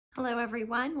Hello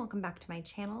everyone, welcome back to my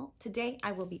channel. Today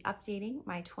I will be updating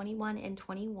my 21 and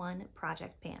 21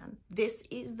 project pan. This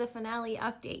is the finale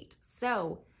update.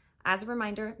 So as a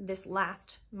reminder, this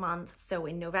last month, so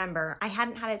in November, I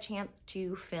hadn't had a chance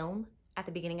to film at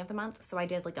the beginning of the month. So I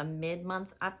did like a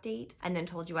mid-month update and then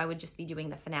told you I would just be doing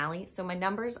the finale. So my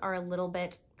numbers are a little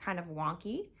bit kind of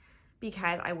wonky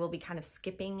because I will be kind of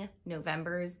skipping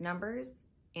November's numbers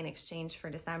in exchange for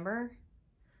December.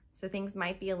 So things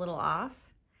might be a little off.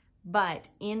 But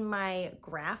in my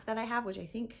graph that I have, which I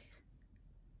think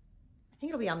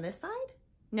it'll be on this side.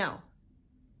 No,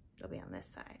 it'll be on this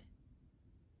side,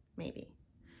 maybe.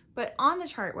 But on the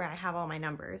chart where I have all my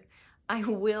numbers, I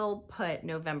will put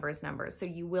November's numbers. So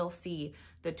you will see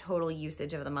the total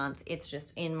usage of the month. It's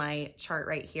just in my chart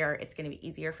right here. It's gonna be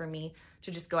easier for me to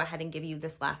just go ahead and give you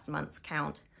this last month's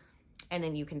count. And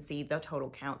then you can see the total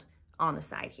count on the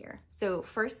side here. So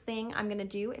first thing I'm gonna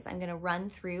do is I'm gonna run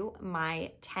through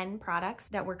my 10 products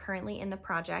that were currently in the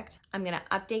project. I'm gonna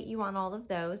update you on all of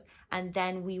those, and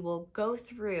then we will go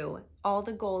through all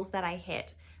the goals that I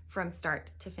hit from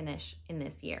start to finish in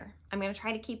this year. I'm gonna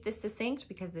try to keep this succinct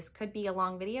because this could be a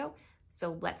long video,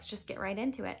 so let's just get right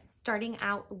into it. Starting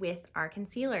out with our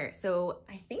concealer. So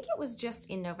I think it was just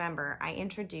in November I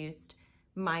introduced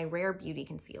my Rare Beauty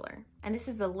concealer. And this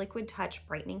is the Liquid Touch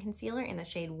Brightening Concealer in the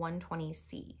shade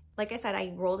 120C. Like I said,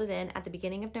 I rolled it in at the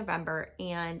beginning of November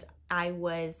and I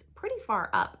was pretty far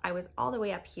up. I was all the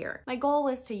way up here. My goal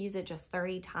was to use it just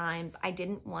 30 times. I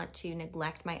didn't want to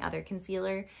neglect my other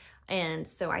concealer. And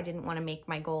so I didn't want to make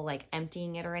my goal like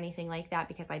emptying it or anything like that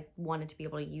because I wanted to be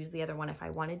able to use the other one if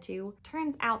I wanted to.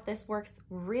 Turns out this works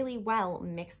really well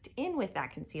mixed in with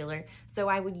that concealer. So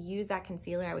I would use that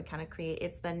concealer, I would kind of create,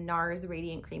 it's the NARS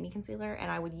Radiant Creamy Concealer,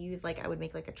 and I would use I would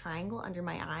make like a triangle under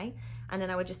my eye, and then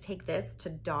I would just take this to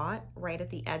dot right at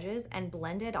the edges and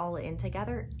blend it all in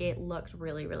together. It looked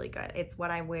really, really good. It's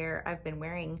what I've been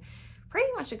wearing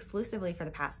pretty much exclusively for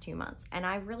the past 2 months, and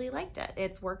I really liked it.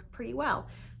 It's worked pretty well.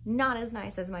 Not as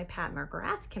nice as my Pat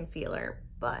McGrath concealer,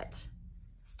 but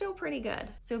still pretty good.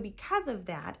 So because of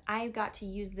that, I got to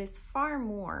use this far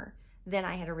more than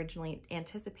I had originally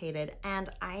anticipated, and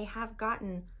I have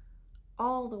gotten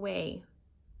all the way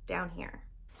down here.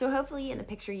 So hopefully in the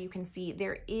picture you can see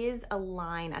there is a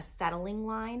line, a settling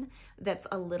line that's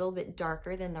a little bit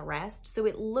darker than the rest. So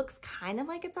it looks kind of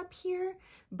like it's up here,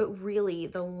 but really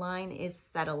the line is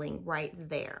settling right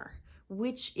there,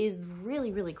 which is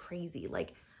really, really crazy.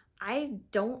 Like, I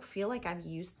don't feel like I've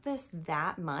used this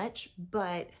that much,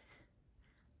 but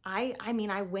I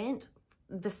mean,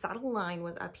 the subtle line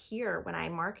was up here when I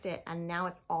marked it, and now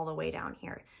it's all the way down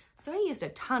here. So I used a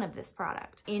ton of this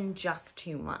product in just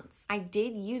 2 months. I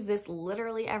did use this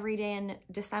literally every day in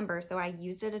December, so I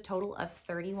used it a total of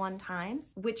 31 times,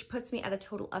 which puts me at a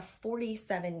total of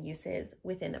 47 uses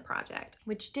within the project,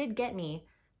 which did get me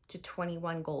to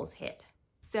 21 goals hit.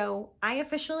 So I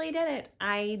officially did it.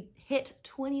 I hit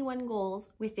 21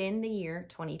 goals within the year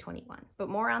 2021, but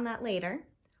more on that later.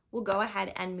 We'll go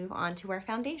ahead and move on to our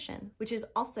foundation, which is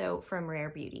also from Rare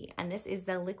Beauty. And this is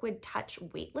the Liquid Touch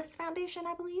Weightless Foundation,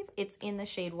 I believe. It's in the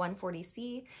shade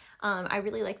 140C. I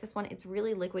really like this one. It's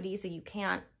really liquidy, so you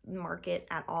can't mark it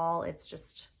at all. It's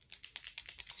just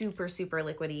super, super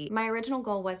liquidy. My original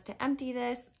goal was to empty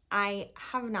this. I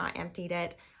have not emptied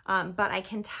it, but I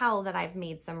can tell that I've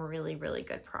made some really, really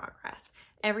good progress.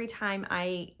 Every time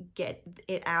I get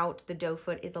it out, the doe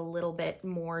foot is a little bit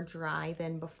more dry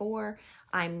than before.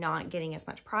 I'm not getting as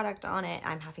much product on it.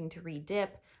 I'm having to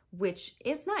re-dip, which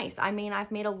is nice. I mean, I've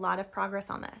made a lot of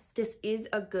progress on this. This is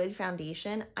a good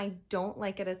foundation. I don't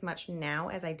like it as much now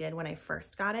as I did when I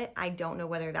first got it. I don't know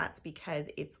whether that's because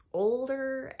it's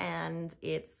older and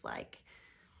it's like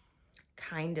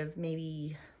kind of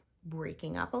maybe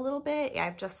breaking up a little bit.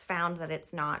 I've just found that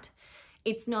it's not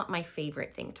my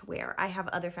favorite thing to wear. I have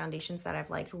other foundations that I've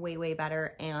liked way, way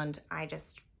better, and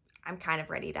I'm kind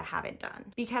of ready to have it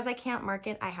done. Because I can't mark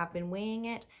it, I have been weighing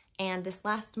it, and this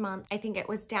last month, I think it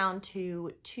was down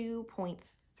to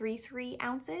 2.33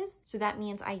 ounces. So that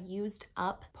means I used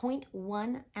up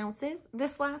 0.1 ounces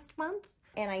this last month,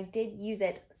 and I did use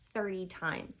it 30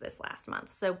 times this last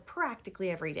month. So practically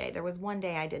every day. There was one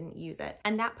day I didn't use it.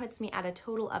 And that puts me at a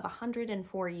total of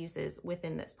 104 uses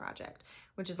within this project,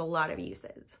 which is a lot of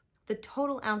uses. The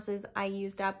total ounces I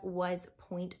used up was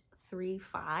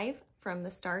 0.35 from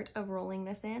the start of rolling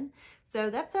this in. So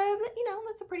that's a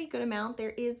pretty good amount.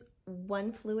 There is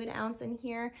 1 fluid ounce in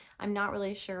here. I'm not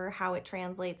really sure how it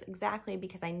translates exactly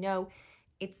because I know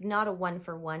it's not a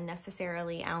 1-for-1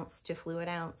 necessarily ounce to fluid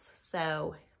ounce.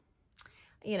 So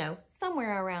you know,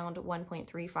 somewhere around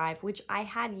 1.35, which I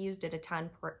had used it a ton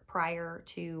prior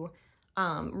to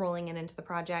rolling it into the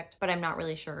project, but I'm not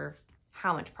really sure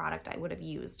how much product I would have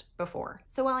used before.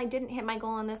 So while I didn't hit my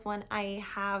goal on this one, I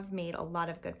have made a lot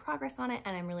of good progress on it,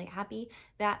 and I'm really happy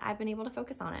that I've been able to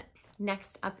focus on it.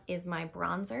 Next up is my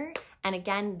bronzer. And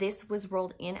again, this was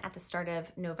rolled in at the start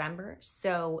of November.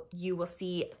 So you will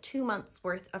see 2 months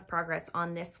worth of progress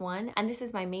on this one. And this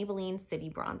is my Maybelline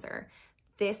City Bronzer.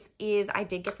 This is, I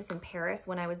did get this in Paris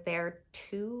when I was there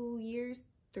 3 years?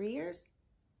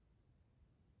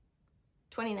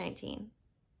 2019.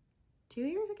 2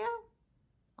 years ago?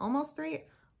 Almost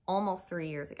 3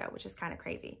 years ago, which is kind of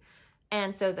crazy.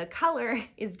 And so the color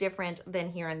is different than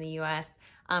here in the US.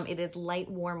 It is light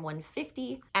warm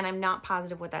 150, and I'm not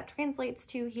positive what that translates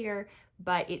to here,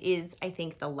 but it is, I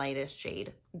think, the lightest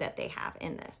shade that they have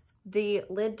in this. The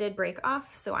lid did break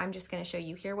off, so I'm just gonna show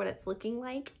you here what it's looking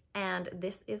like, and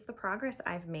this is the progress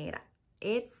I've made.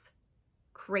 It's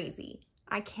crazy.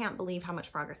 I can't believe how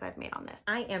much progress I've made on this.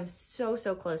 I am so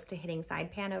close to hitting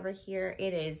side pan over here.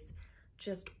 It is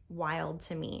just wild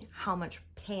to me how much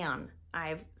pan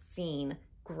I've seen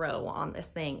grow on this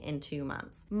thing in 2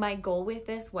 months. My goal with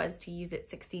this was to use it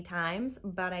 60 times,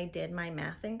 but I did my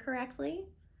math incorrectly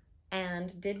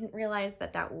and didn't realize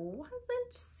that that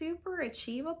wasn't super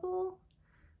achievable.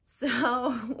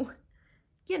 So,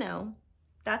 you know,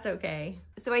 that's okay.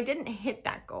 So I didn't hit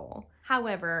that goal.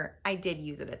 However, I did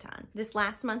use it a ton. This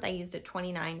last month I used it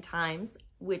 29 times,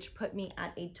 which put me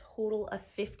at a total of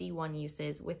 51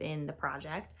 uses within the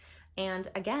project. And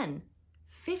again,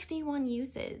 51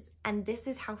 uses, and this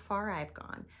is how far I've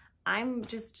gone. I'm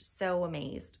just so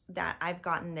amazed that I've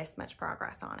gotten this much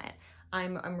progress on it.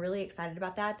 I'm really excited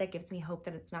about that. That gives me hope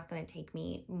that it's not going to take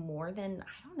me more than,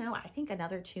 I don't know, I think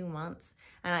another 2 months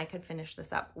and I could finish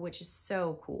this up, which is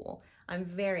so cool. I'm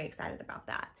very excited about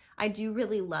that. I do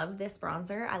really love this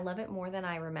bronzer. I love it more than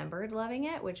I remembered loving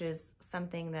it, which is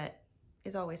something that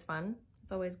is always fun.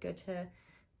 It's always good to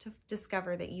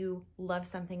discover that you love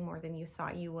something more than you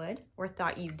thought you would or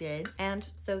thought you did. And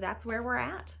so that's where we're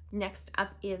at. Next up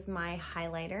is my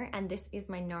highlighter, and this is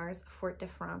my NARS Fort de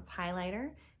France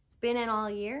highlighter. It's been in all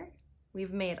year.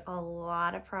 We've made a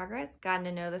lot of progress, gotten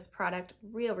to know this product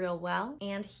real well,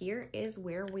 and here is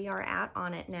where we are at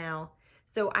on it now.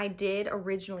 So I did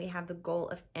originally have the goal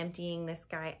of emptying this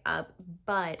guy up,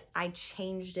 but I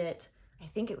changed it. I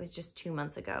think it was just 2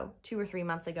 months ago, 2 or 3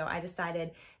 months ago, I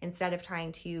decided instead of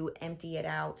trying to empty it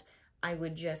out, I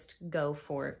would just go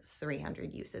for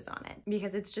 300 uses on it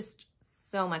because it's just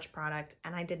so much product,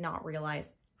 and I did not realize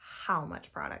how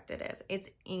much product it is. It's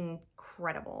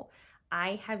incredible.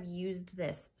 I have used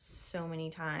this so many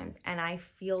times and I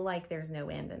feel like there's no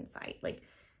end in sight. Like,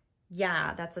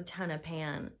 yeah, that's a ton of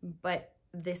pan, but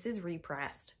this is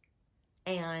repressed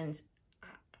and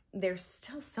there's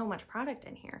still so much product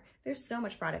in here. There's so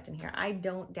much product in here. I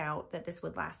don't doubt that this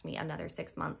would last me another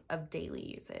 6 months of daily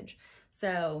usage.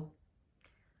 So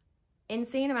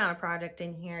insane amount of product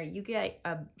in here. You get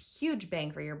a huge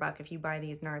bang for your buck if you buy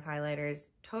these NARS highlighters.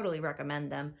 Totally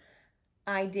recommend them.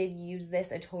 I did use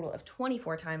this a total of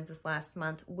 24 times this last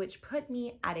month, which put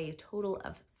me at a total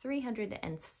of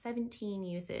 317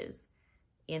 uses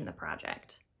in the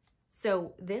project.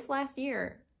 So this last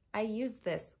year, I used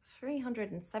this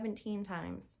 317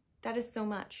 times. That is so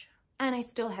much. And I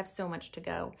still have so much to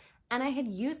go. And I had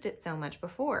used it so much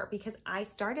before because I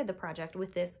started the project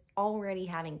with this already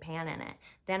having pan in it.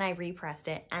 Then I repressed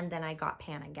it and then I got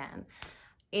pan again.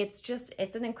 It's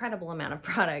an incredible amount of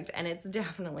product and it's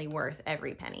definitely worth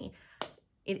every penny.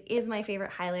 It is my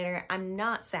favorite highlighter. I'm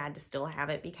not sad to still have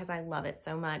it because I love it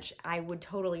so much. I would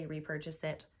totally repurchase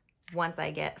it once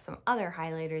I get some other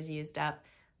highlighters used up.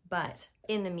 But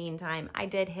in the meantime, I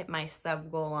did hit my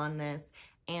sub goal on this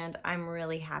and I'm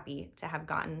really happy to have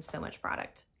gotten so much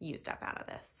product used up out of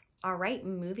this. All right,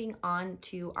 moving on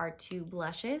to our 2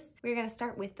 blushes. We're gonna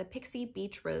start with the Pixi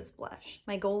Beach Rose Blush.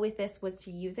 My goal with this was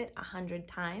to use it 100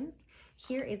 times.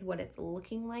 Here is what it's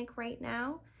looking like right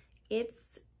now.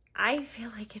 I feel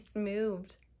like it's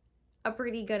moved a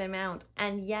pretty good amount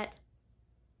and yet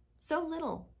so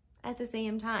little at the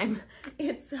same time.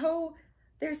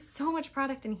 There's so much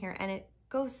product in here and it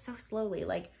goes so slowly.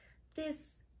 Like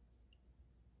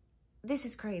this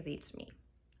is crazy to me.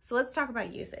 So let's talk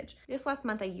about usage. This last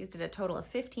month I used it a total of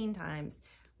 15 times,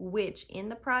 which in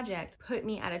the project put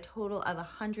me at a total of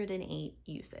 108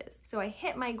 uses. So I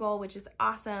hit my goal, which is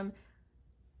awesome.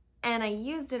 And I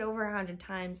used it over 100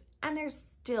 times and there's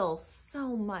still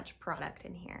so much product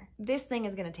in here. This thing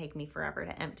is gonna take me forever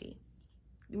to empty,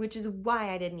 which is why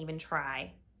I didn't even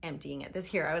try emptying it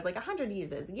this year. I was like 100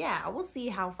 uses. Yeah, we'll see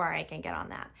how far I can get on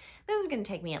that. This is gonna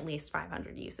take me at least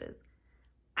 500 uses,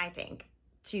 I think,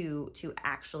 to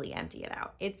actually empty it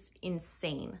out. It's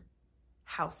insane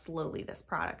how slowly this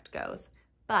product goes.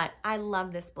 But I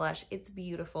love this blush. It's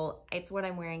beautiful. It's what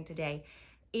I'm wearing today.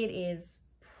 It is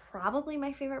probably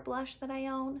my favorite blush that I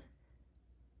own.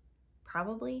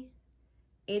 Probably.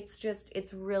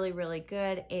 It's really, really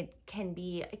good. It can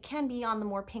be on the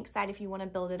more pink side if you want to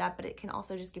build it up, but it can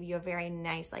also just give you a very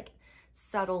nice, like,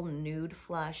 subtle nude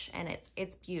flush, and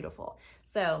it's beautiful.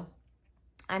 So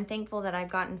I'm thankful that I've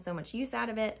gotten so much use out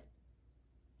of it.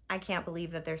 I can't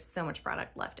believe that there's so much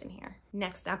product left in here.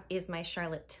 Next up is my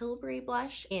Charlotte Tilbury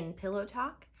blush in Pillow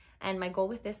Talk. And my goal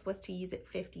with this was to use it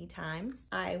 50 times.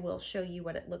 I will show you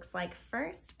what it looks like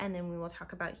first, and then we will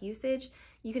talk about usage.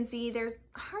 You can see there's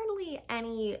hardly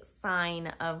any sign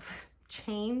of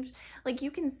change. Like,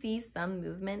 you can see some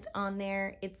movement on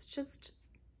there. It just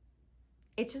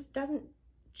doesn't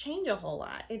change a whole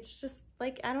lot. It's just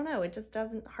like, I don't know, it just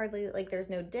doesn't hardly, like, there's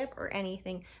no dip or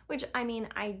anything, which, I mean,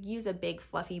 I use a big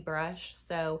fluffy brush,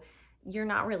 so you're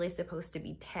not really supposed to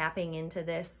be tapping into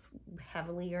this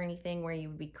heavily or anything where you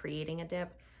would be creating a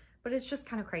dip, but it's just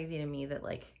kind of crazy to me that,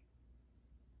 like,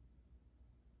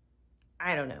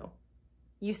 I don't know,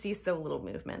 you see so little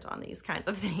movement on these kinds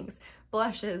of things.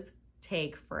 Blushes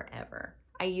take forever.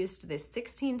 I used this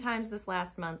 16 times this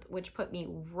last month, which put me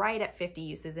right at 50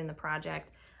 uses in the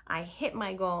project. I hit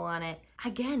my goal on it.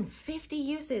 Again, 50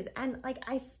 uses. And, like,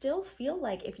 I still feel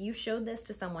like if you showed this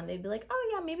to someone, they'd be like,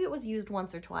 oh yeah, maybe it was used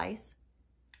once or twice.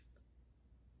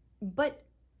 But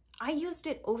I used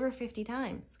it over 50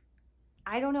 times.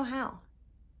 I don't know how.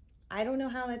 I don't know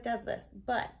how it does this,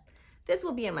 but this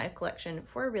will be in my collection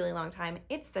for a really long time.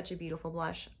 It's such a beautiful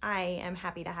blush. I am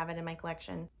happy to have it in my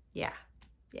collection. Yeah.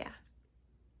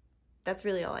 That's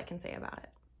really all I can say about it.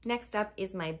 Next up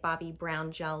is my Bobbi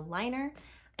Brown Gel Liner.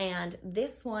 And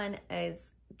this one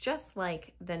is just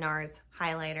like the NARS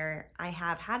highlighter. I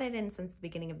have had it in since the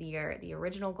beginning of the year. The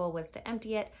original goal was to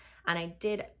empty it, and I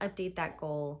did update that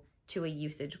goal to a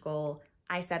usage goal.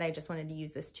 I said I just wanted to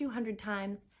use this 200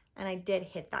 times, and I did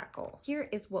hit that goal. Here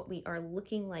is what we are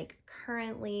looking like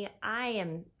currently. I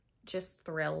am just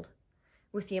thrilled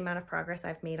with the amount of progress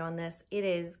I've made on this. It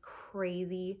is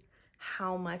crazy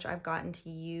how much I've gotten to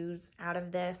use out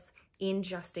of this in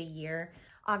just a year.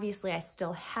 Obviously, I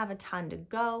still have a ton to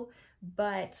go,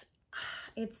 but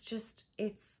it's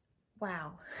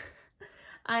wow.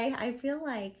 I feel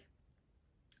like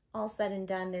all said and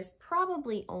done, there's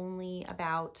probably only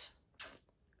about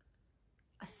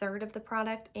a third of the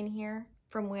product in here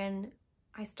from when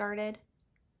I started,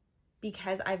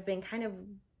 because I've been kind of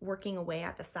working away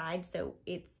at the side. So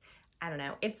I don't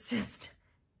know, it's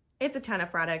a ton of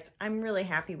product. I'm really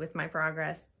happy with my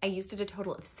progress. I used it a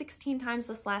total of 16 times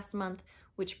this last month,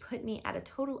 which put me at a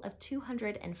total of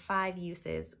 205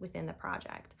 uses within the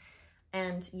project.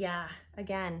 And yeah,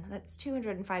 again, that's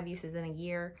 205 uses in a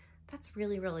year. That's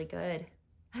really, really good.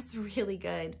 That's really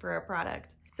good for a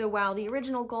product. So while the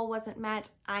original goal wasn't met,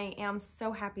 I am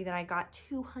so happy that I got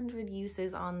 200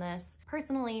 uses on this.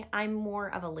 Personally, I'm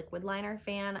more of a liquid liner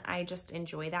fan. I just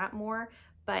enjoy that more,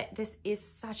 but this is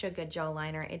such a good gel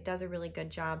liner. It does a really good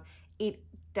job. It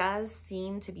does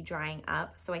seem to be drying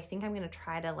up, so I think I'm gonna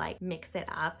try to, like, mix it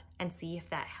up and see if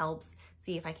that helps,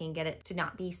 see if I can get it to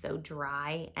not be so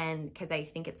dry, and because I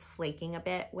think it's flaking a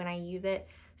bit when I use it.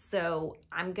 So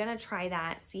I'm gonna try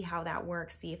that, see how that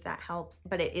works, see if that helps.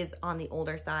 But it is on the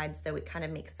older side, so it kind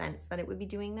of makes sense that it would be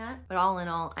doing that. But all in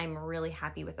all, I'm really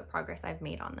happy with the progress I've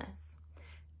made on this,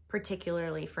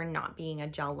 particularly for not being a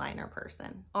gel liner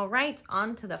person. All right,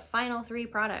 on to the final 3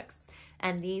 products,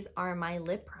 and these are my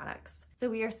lip products. So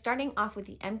we are starting off with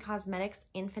the M Cosmetics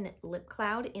Infinite Lip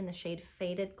Cloud in the shade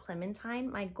Faded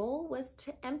Clementine. My goal was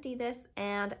to empty this,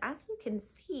 and as you can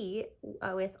see,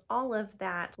 with all of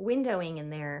that windowing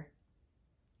in there,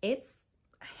 it's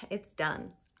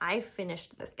done. I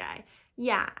finished this guy.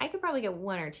 Yeah, I could probably get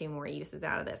 1 or 2 more uses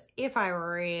out of this if I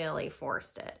really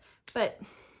forced it, but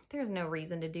there's no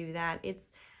reason to do that.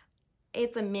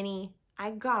 It's a mini.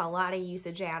 I got a lot of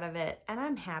usage out of it, and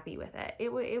I'm happy with it.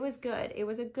 It was good. It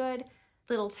was a good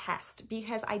little test,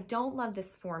 because I don't love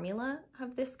this formula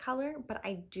of this color, but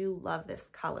I do love this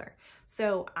color.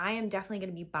 So I am definitely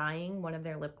going to be buying one of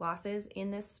their lip glosses in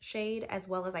this shade, as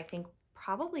well as I think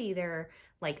probably their,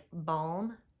 like,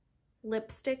 balm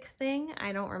lipstick thing.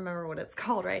 I don't remember what it's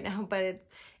called right now, but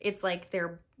it's like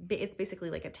it's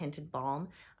basically like a tinted balm.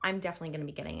 I'm definitely going to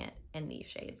be getting it in these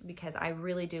shades because I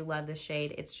really do love this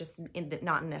shade. It's just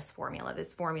not in this formula.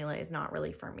 This formula is not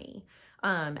really for me,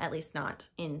 at least not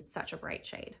in such a bright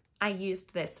shade. I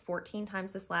used this 14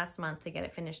 times this last month to get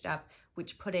it finished up,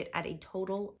 which put it at a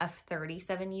total of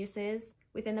 37 uses.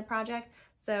 within the project.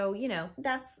 So, you know,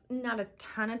 that's not a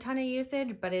ton of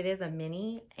usage, but it is a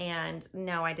mini. And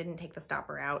no, I didn't take the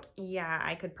stopper out. Yeah,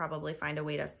 I could probably find a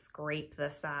way to scrape the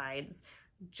sides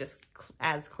just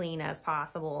as clean as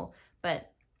possible,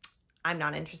 but I'm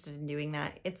not interested in doing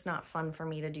that. It's not fun for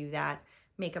me to do that.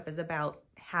 Makeup is about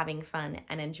having fun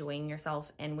and enjoying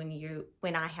yourself. And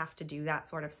when I have to do that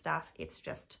sort of stuff,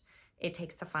 it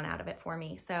takes the fun out of it for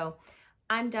me. So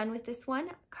I'm done with this one,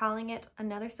 calling it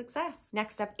another success.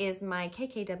 Next up is my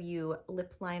KKW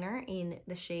lip liner in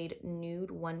the shade Nude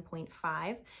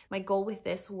 1.5. My goal with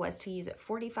this was to use it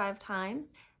 45 times,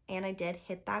 and I did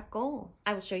hit that goal.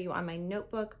 I will show you on my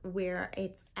notebook where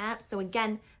it's at. So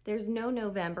again, there's no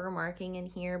November marking in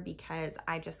here because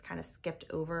I just kind of skipped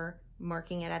over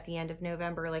marking it at the end of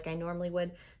November like I normally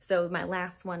would. So my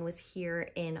last one was here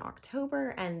in October,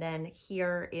 and then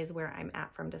here is where I'm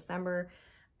at from December.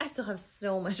 I still have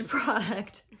so much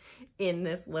product in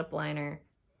this lip liner.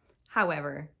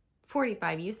 However,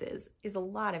 45 uses is a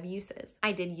lot of uses.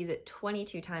 I did use it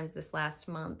 22 times this last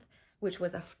month, which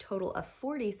was a total of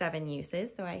 47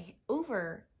 uses. So I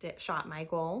overshot my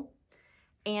goal.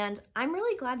 And I'm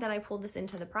really glad that I pulled this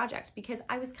into the project because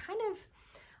I was kind of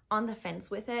on the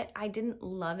fence with it. I didn't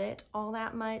love it all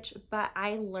that much, but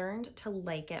I learned to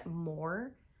like it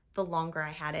more the longer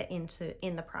I had it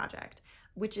in the project,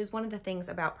 which is one of the things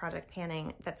about project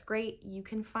panning that's great. You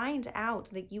can find out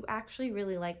that you actually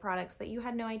really like products that you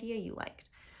had no idea you liked,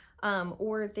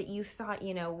 or that you thought,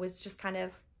 you know, was just kind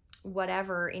of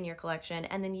whatever in your collection,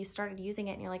 and then you started using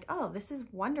it and you're like, oh, this is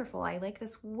wonderful. I like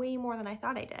this way more than I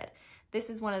thought I did. This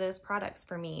is one of those products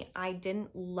for me. I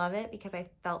didn't love it because I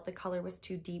felt the color was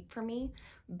too deep for me,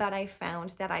 but I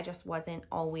found that I just wasn't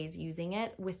always using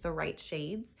it with the right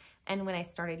shades. And when I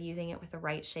started using it with the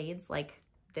right shades, like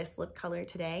this lip color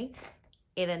today,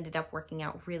 it ended up working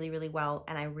out really, really well,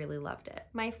 and I really loved it.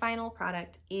 My final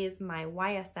product is my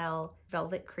YSL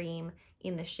Velvet Cream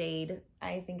in the shade,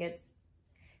 I think it's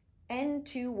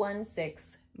N216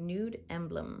 Nude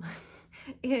Emblem.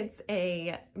 It's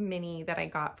a mini that I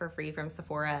got for free from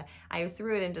Sephora. I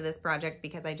threw it into this project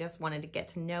because I just wanted to get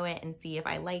to know it and see if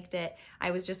I liked it.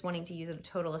 I was just wanting to use it a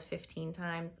total of 15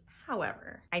 times.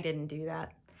 However, I didn't do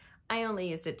that. I only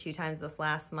used it 2 times this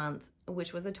last month,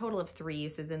 which was a total of 3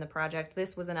 uses in the project.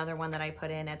 This was another one that I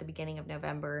put in at the beginning of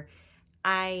November.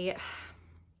 I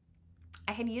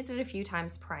had used it a few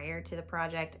times prior to the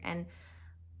project, and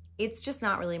it's just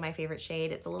not really my favorite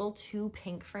shade. It's a little too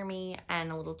pink for me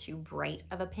and a little too bright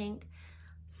of a pink.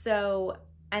 So,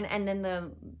 and then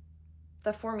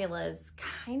the formula is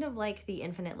kind of like the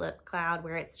Infinite Lip Cloud,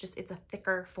 where it's a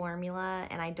thicker formula,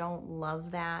 and I don't love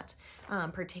that,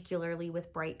 particularly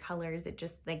with bright colors. It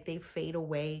just, like, they fade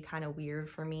away kind of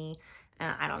weird for me.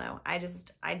 And I don't know,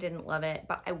 I didn't love it,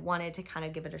 but I wanted to kind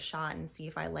of give it a shot and see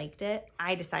if I liked it.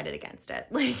 I decided against it.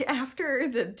 Like, after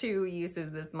the 2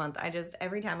 uses this month,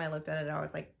 every time I looked at it, I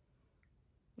was like,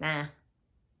 nah,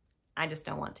 I just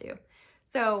don't want to.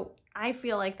 So I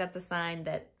feel like that's a sign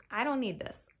that I don't need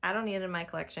this. I don't need it in my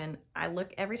collection.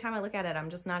 Every time I look at it, I'm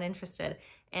just not interested.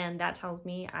 And that tells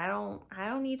me I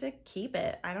don't need to keep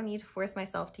it. I don't need to force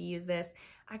myself to use this.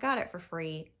 I got it for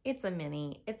free. It's a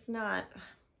mini. It's not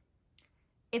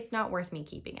worth me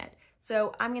keeping it.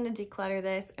 So I'm going to declutter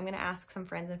this. I'm going to ask some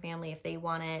friends and family if they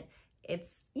want it. It's,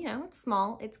 you know, it's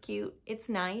small, it's cute, it's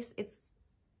nice. It's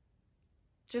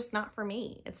just not for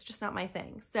me. It's just not my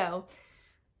thing. So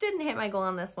didn't hit my goal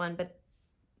on this one, but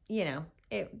you know,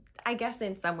 I guess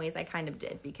in some ways I kind of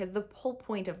did, because the whole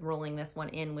point of rolling this one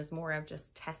in was more of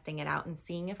just testing it out and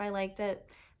seeing if I liked it.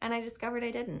 And I discovered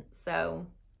I didn't. So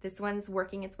this one's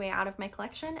working its way out of my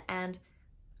collection, and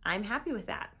I'm happy with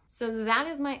that. So that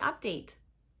is my update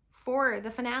for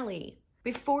the finale.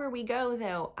 Before we go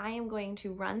though, I am going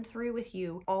to run through with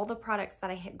you all the products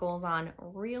that I hit goals on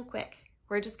real quick.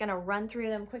 We're just gonna run through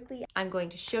them quickly. I'm going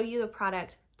to show you the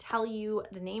product, tell you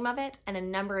the name of it and a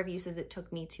number of uses it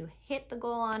took me to hit the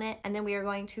goal on it. And then we are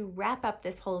going to wrap up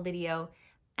this whole video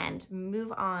and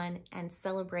move on and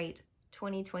celebrate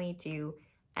 2022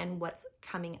 and what's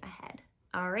coming ahead.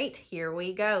 All right, here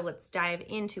we go. Let's dive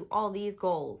into all these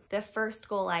goals. The first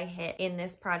goal I hit in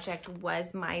this project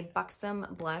was my Buxom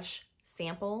blush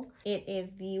sample. It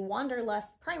is the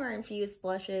Wanderlust Primer Infused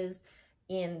Blushes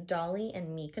in Dolly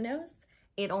and Mykonos.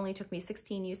 It only took me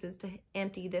 16 uses to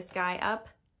empty this guy up,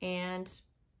 and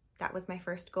that was my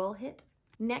first goal hit.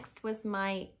 Next was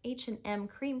my H&M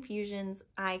Cream Fusions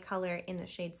eye color in the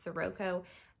shade Sirocco.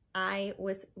 I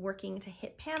was working to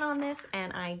hit pan on this,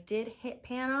 and I did hit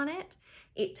pan on it.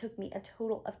 It took me a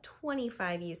total of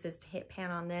 25 uses to hit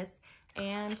pan on this,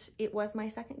 and it was my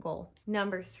second goal.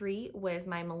 Number 3 was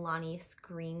my Milani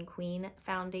Screen Queen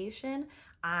foundation.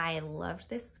 I loved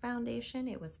this foundation.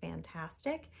 It was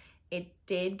fantastic. It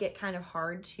did get kind of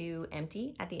hard to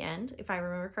empty at the end, if I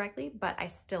remember correctly, but I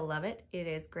still love it. It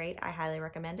is great. I highly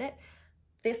recommend it.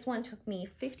 This one took me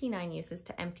 59 uses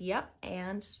to empty up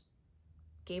and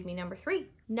gave me number 3.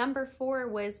 Number 4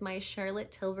 was my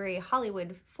Charlotte Tilbury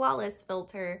Hollywood Flawless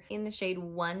Filter in the shade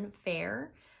One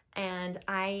Fair. And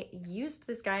I used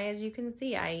this guy, as you can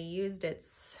see. I used it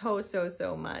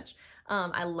so much.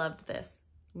 I loved this.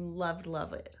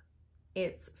 Love it.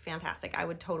 It's fantastic. I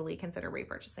would totally consider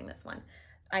repurchasing this one.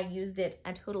 I used it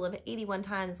a total of 81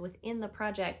 times within the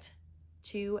project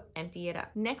to empty it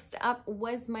up. Next up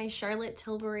was my Charlotte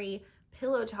Tilbury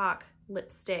Pillow Talk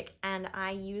lipstick, and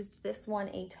I used this one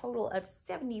a total of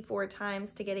 74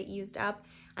 times to get it used up,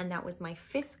 and that was my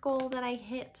 5th goal that I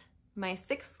hit. My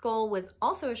 6th goal was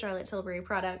also a Charlotte Tilbury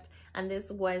product, and this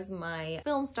was my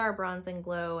Film Star Bronze and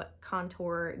Glow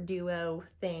Contour Duo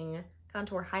thing.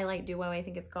 Contour Highlight Duo, I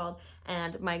think it's called,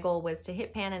 and my goal was to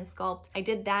hit pan and sculpt. I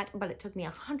did that, but it took me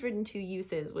 102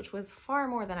 uses, which was far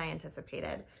more than I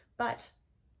anticipated, but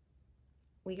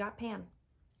we got pan.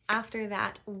 After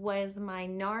that was my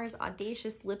NARS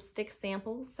Audacious Lipstick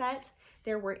Sample Set.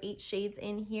 There were 8 shades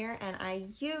in here, and I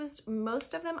used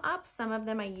most of them up. Some of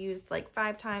them I used like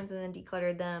 5 times and then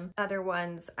decluttered them. Other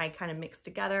ones I kind of mixed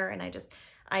together, and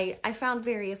I found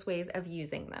various ways of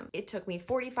using them. It took me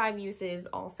 45 uses,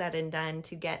 all said and done,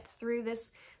 to get through this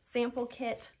sample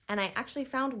kit, and I actually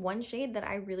found one shade that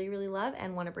I really love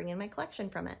and want to bring in my collection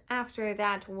from it. After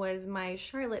that was my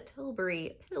Charlotte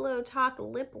Tilbury Pillow Talk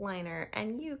Lip Liner,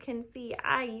 and you can see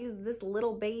I used this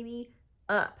little baby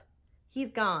up.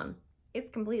 He's gone.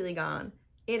 It's completely gone.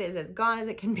 It is as gone as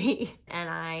it can be, and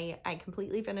I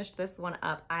completely finished this one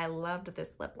up. I loved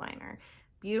this lip liner.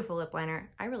 Beautiful lip liner.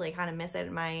 I really kind of miss it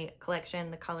in my collection.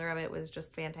 The color of it was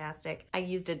just fantastic. I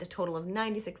used it a total of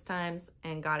 96 times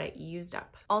and got it used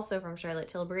up. Also from Charlotte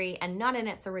Tilbury, and not in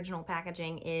its original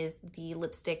packaging, is the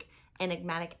lipstick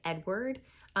Enigmatic Edward.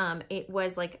 It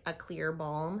was like a clear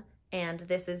balm, and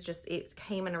this is just, it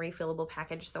came in a refillable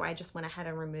package, so I just went ahead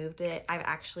and removed it. I've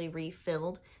actually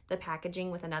refilled the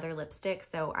packaging with another lipstick,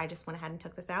 so I just went ahead and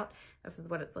took this out. This is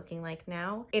what it's looking like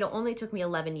now. It only took me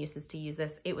 11 uses to use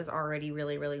this. It was already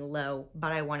really low,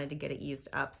 but I wanted to get it used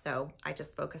up, so I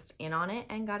just focused in on it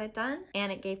and got it done,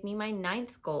 and it gave me my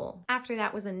 9th goal. After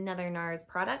that was another NARS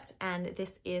product, and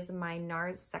this is my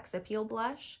NARS Sex Appeal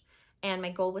Blush, and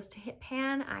my goal was to hit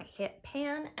pan. I hit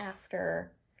pan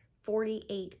after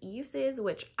 48 uses,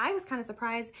 which I was kind of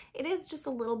surprised. It is just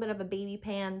a little bit of a baby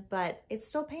pan, but it's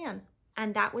still pan.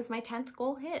 And that was my 10th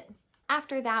goal hit.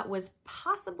 After that was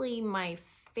possibly my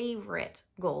favorite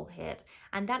goal hit,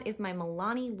 and that is my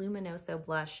Milani Luminoso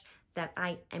blush that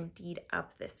I emptied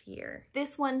up this year.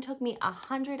 This one took me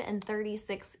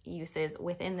 136 uses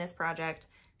within this project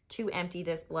to empty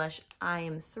this blush. I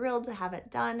am thrilled to have it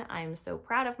done. I'm so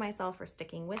proud of myself for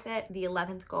sticking with it. The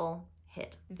 11th goal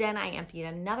hit. Then I emptied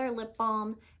another lip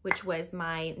balm, which was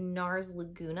my NARS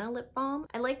Laguna lip balm.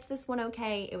 I liked this one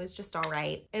okay. It was just all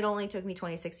right. It only took me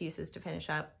 26 uses to finish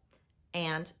up,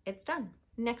 and it's done.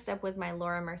 Next up was my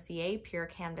Laura Mercier Pure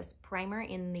Canvas Primer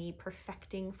in the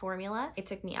Perfecting formula. It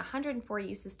took me 104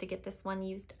 uses to get this one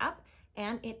used up,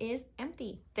 and it is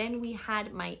empty. Then we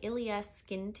had my Ilia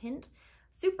Skin Tint,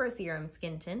 Super Serum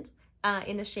Skin Tint,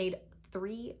 in the shade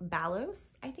 3 Balos,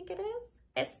 I think it is.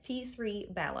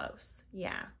 ST3 Balos.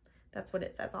 Yeah, that's what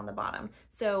it says on the bottom.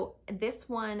 So this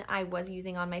one I was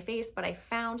using on my face, but I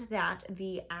found that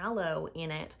the aloe in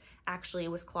it actually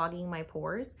was clogging my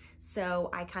pores. So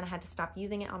I kind of had to stop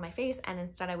using it on my face, and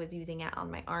instead I was using it on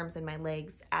my arms and my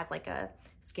legs as like a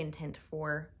skin tint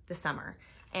for the summer.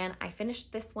 And I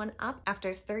finished this one up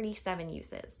after 37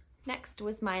 uses. Next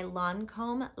was my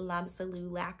Lancome L'Absolu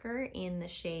Lacquer in the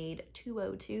shade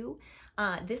 202.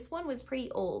 This one was pretty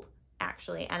old,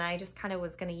 actually, and I just kind of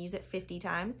was going to use it 50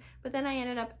 times, but then I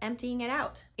ended up emptying it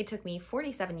out. It took me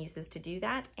 47 uses to do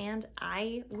that, and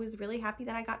I was really happy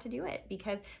that I got to do it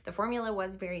because the formula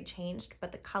was very changed,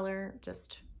 but the color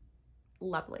just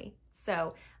lovely.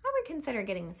 So I would consider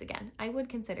getting this again. I would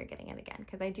consider getting it again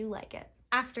because I do like it.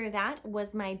 After that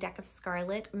was my Deck of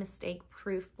Scarlet Mistake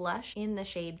Proof Blush in the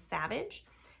shade Savage.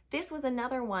 This was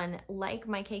another one like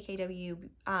my KKW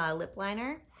lip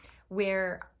liner,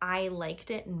 where I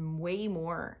liked it way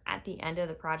more at the end of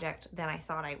the project than I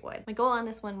thought I would. My goal on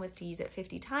this one was to use it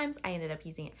 50 times. I ended up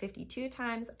using it 52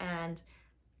 times, and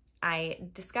I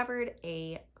discovered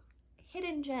a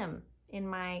hidden gem in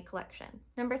my collection.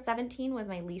 Number 17 was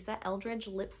my Lisa Eldridge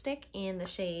lipstick in the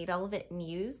shade Velvet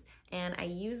Muse, and I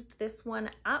used this one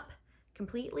up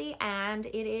completely, and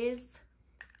it is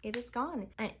gone.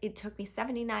 And it took me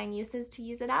 79 uses to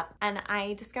use it up, and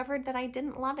I discovered that I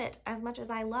didn't love it as much as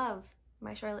I love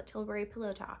my Charlotte Tilbury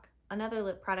Pillow Talk. Another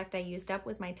lip product I used up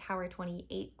was my Tower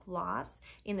 28 Gloss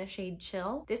in the shade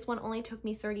Chill. This one only took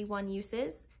me 31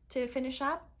 uses to finish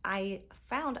up. I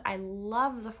found I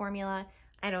love the formula.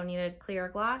 I don't need a clear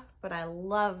gloss, but I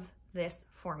love this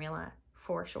formula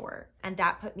for sure. And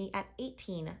that put me at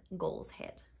 18 goals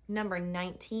hit. Number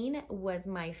 19 was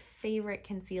my favorite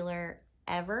concealer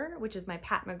ever, which is my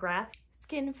Pat McGrath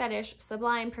Skin Fetish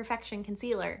Sublime Perfection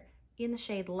Concealer in the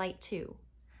shade Light 2.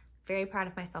 Very proud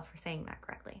of myself for saying that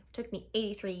correctly. Took me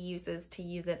 83 uses to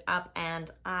use it up, and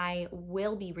I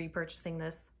will be repurchasing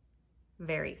this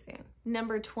very soon.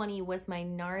 Number 20 was my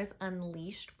NARS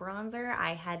Unleashed bronzer.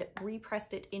 I had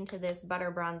repressed it into this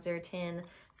butter bronzer tin,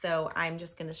 so I'm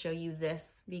just gonna show you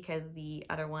this because the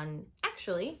other one,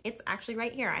 it's actually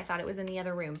right here. I thought it was in the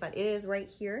other room, but it is right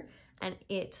here, and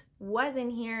it was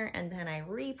in here, and then I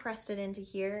repressed it into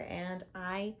here, and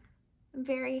I'm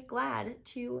very glad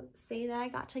to say that I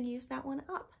got to use that one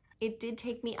up. It did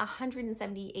take me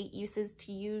 178 uses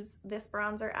to use this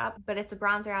bronzer up, but it's a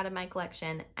bronzer out of my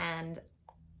collection, and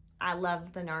I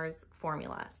love the NARS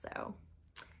formula, so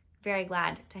very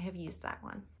glad to have used that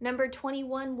one. Number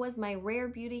 21 was my Rare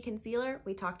Beauty Concealer.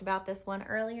 We talked about this one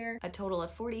earlier. A total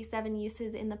of 47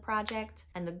 uses in the project,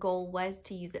 and the goal was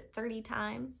to use it 30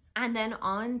 times. And then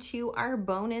on to our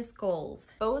bonus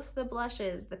goals. Both the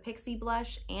blushes, the Pixie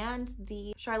blush and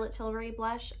the Charlotte Tilbury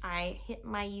blush, I hit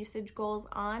my usage goals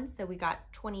on, so we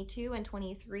got 22 and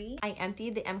 23. I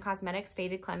emptied the M Cosmetics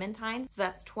Faded Clementine, so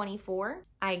that's 24.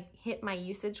 I hit my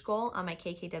usage goal on my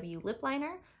KKW lip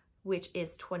liner, which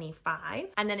is 25.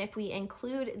 And then if we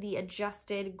include the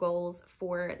adjusted goals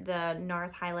for the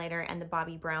NARS highlighter and the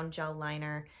Bobbi Brown gel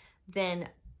liner, then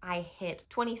I hit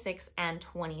 26 and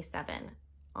 27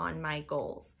 on my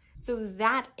goals. So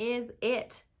that is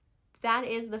it. That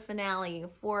is the finale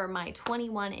for my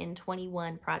 21 in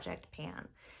 21 Project Pan.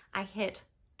 I hit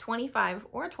 25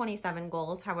 or 27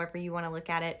 goals, however you want to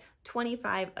look at it,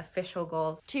 25 official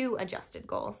goals, 2 adjusted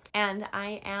goals. And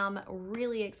I am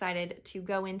really excited to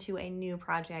go into a new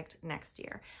project next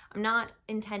year. I'm not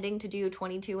intending to do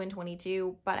 22 and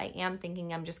 22, but I am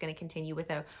thinking I'm just going to continue with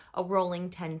a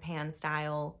rolling 10 pan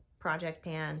style Project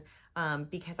Pan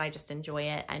because I just enjoy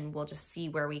it, and we'll just see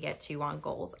where we get to on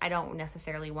goals. I don't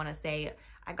necessarily want to say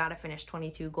I got to finish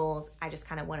 22 goals. I just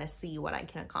kind of want to see what I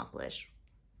can accomplish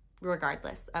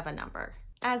regardless of a number.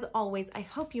 As always, I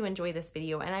hope you enjoy this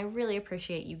video, and I really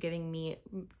appreciate you giving me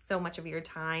so much of your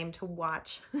time to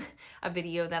watch a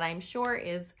video that I'm sure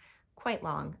is quite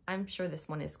long. I'm sure this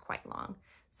one is quite long.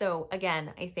 So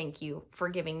again, I thank you for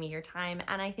giving me your time,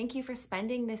 and I thank you for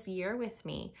spending this year with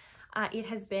me. It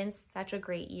has been such a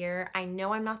great year. I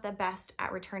know I'm not the best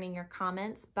at returning your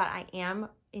comments, but I am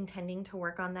intending to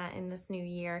work on that in this new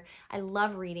year. I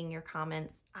love reading your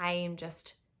comments. I am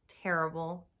just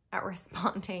terrible at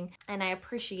responding, and I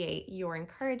appreciate your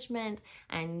encouragement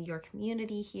and your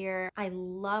community here. I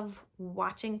love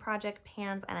watching Project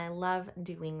Pans, and I love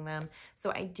doing them,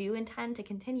 so I do intend to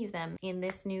continue them in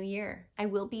this new year. I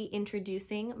will be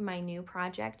introducing my new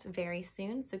project very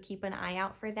soon, so keep an eye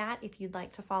out for that if you'd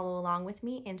like to follow along with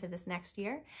me into this next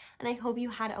year. And I hope you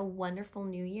had a wonderful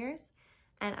New Year's,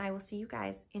 and I will see you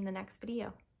guys in the next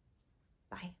video.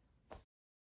 Bye.